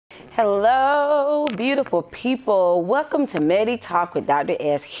Hello, beautiful people. Welcome to Medi Talk with Dr.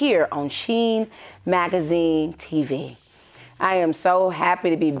 S here on Sheen Magazine TV. I am so happy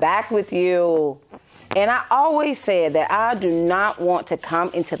to be back with you. And I always said that I do not want to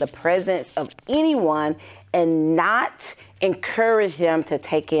come into the presence of anyone and not encourage them to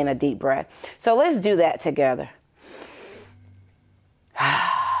take in a deep breath. So let's do that together.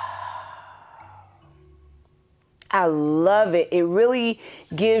 I love it. It really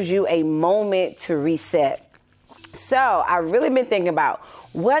gives you a moment to reset. So I've really been thinking about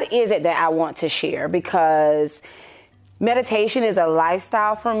what is it that I want to share, because meditation is a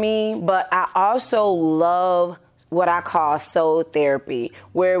lifestyle for me, but I also love what I call soul therapy,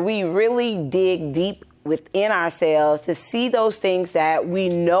 where we really dig deep within ourselves to see those things that we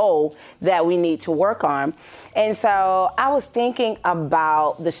know that we need to work on. And so I was thinking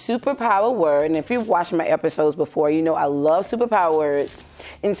about the superpower word. And if you've watched my episodes before, you know I love superpower words.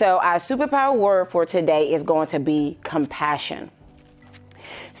 And so our superpower word for today is going to be compassion.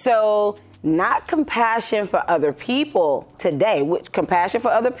 So not compassion for other people today, which compassion for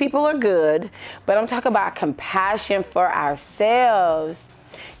other people are good, but I'm talking about compassion for ourselves.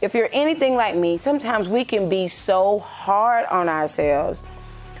 If you're anything like me, sometimes we can be so hard on ourselves.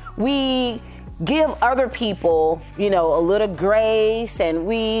 We give other people, a little grace, and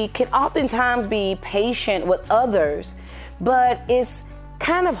we can oftentimes be patient with others, but it's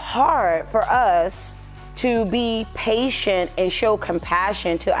kind of hard for us to be patient and show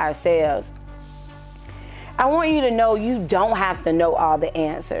compassion to ourselves. I want you to know you don't have to know all the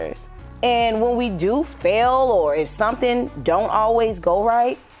answers. And when we do fail, or if something don't always go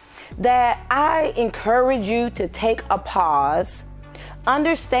right, that I encourage you to take a pause.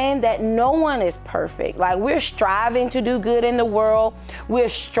 Understand that no one is perfect. Like, we're striving to do good in the world. We're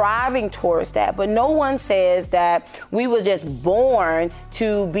striving towards that. But no one says that we were just born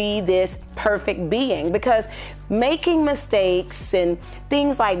to be this perfect being, because making mistakes and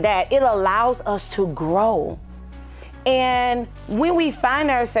things like that, it allows us to grow. And when we find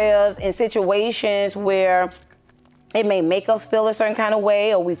ourselves in situations where it may make us feel a certain kind of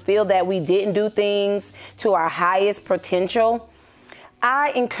way, or we feel that we didn't do things to our highest potential, I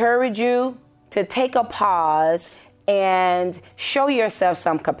encourage you to take a pause and show yourself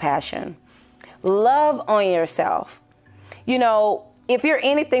some compassion. Love on yourself. If you're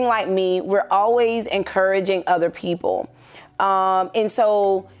anything like me, we're always encouraging other people. And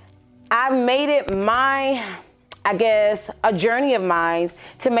so I've made it a journey of mine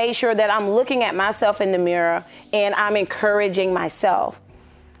to make sure that I'm looking at myself in the mirror and I'm encouraging myself.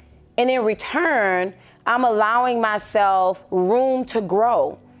 And in return, I'm allowing myself room to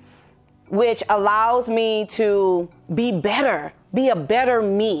grow, which allows me to be better, be a better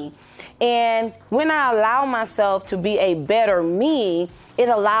me. And when I allow myself to be a better me, it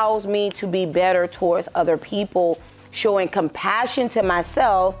allows me to be better towards other people, showing compassion to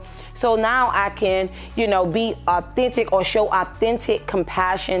myself. So now I can, be authentic or show authentic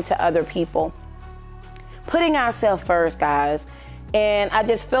compassion to other people. Putting ourselves first, guys. And I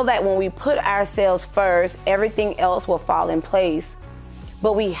just feel that when we put ourselves first, everything else will fall in place.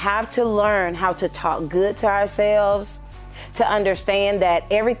 But we have to learn how to talk good to ourselves, to understand that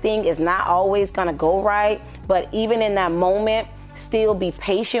everything is not always going to go right. But even in that moment, still be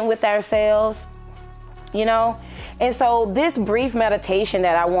patient with ourselves, And so this brief meditation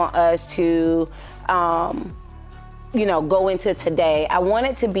that I want us to, go into today, I want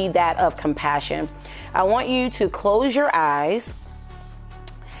it to be that of compassion. I want you to close your eyes,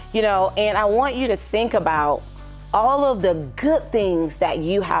 and I want you to think about all of the good things that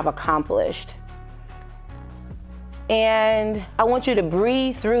you have accomplished. And I want you to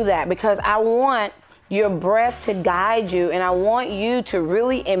breathe through that, because I want your breath to guide you, and I want you to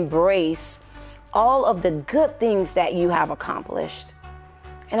really embrace all of the good things that you have accomplished.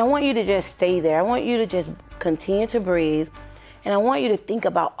 And I want you to just stay there. I want you to just continue to breathe. And I want you to think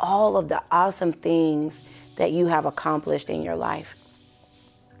about all of the awesome things that you have accomplished in your life.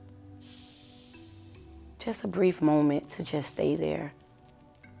 Just a brief moment to just stay there.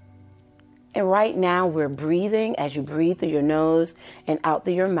 And right now we're breathing. As you breathe through your nose and out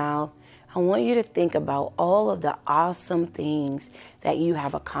through your mouth, I want you to think about all of the awesome things that you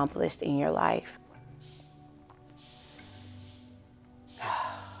have accomplished in your life.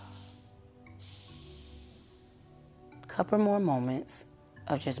 Couple more moments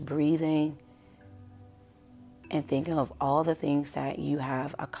of just breathing and thinking of all the things that you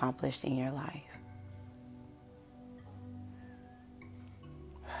have accomplished in your life.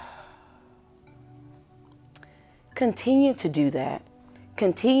 Continue to do that.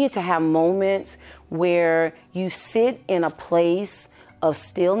 Continue to have moments where you sit in a place of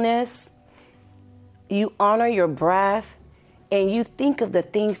stillness, you honor your breath, and you think of the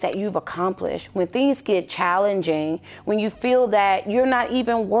things that you've accomplished. When things get challenging, when you feel that you're not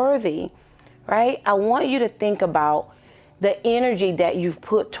even worthy, right? I want you to think about the energy that you've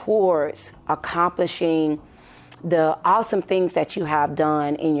put towards accomplishing the awesome things that you have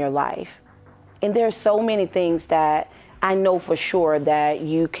done in your life. And there's so many things that I know for sure that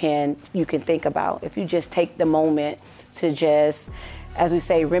you can think about if you just take the moment to just, as we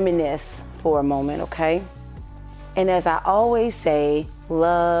say, reminisce for a moment, okay? And as I always say,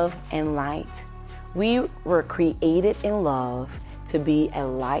 love and light. We were created in love to be a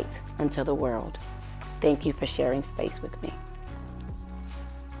light unto the world. Thank you for sharing space with me.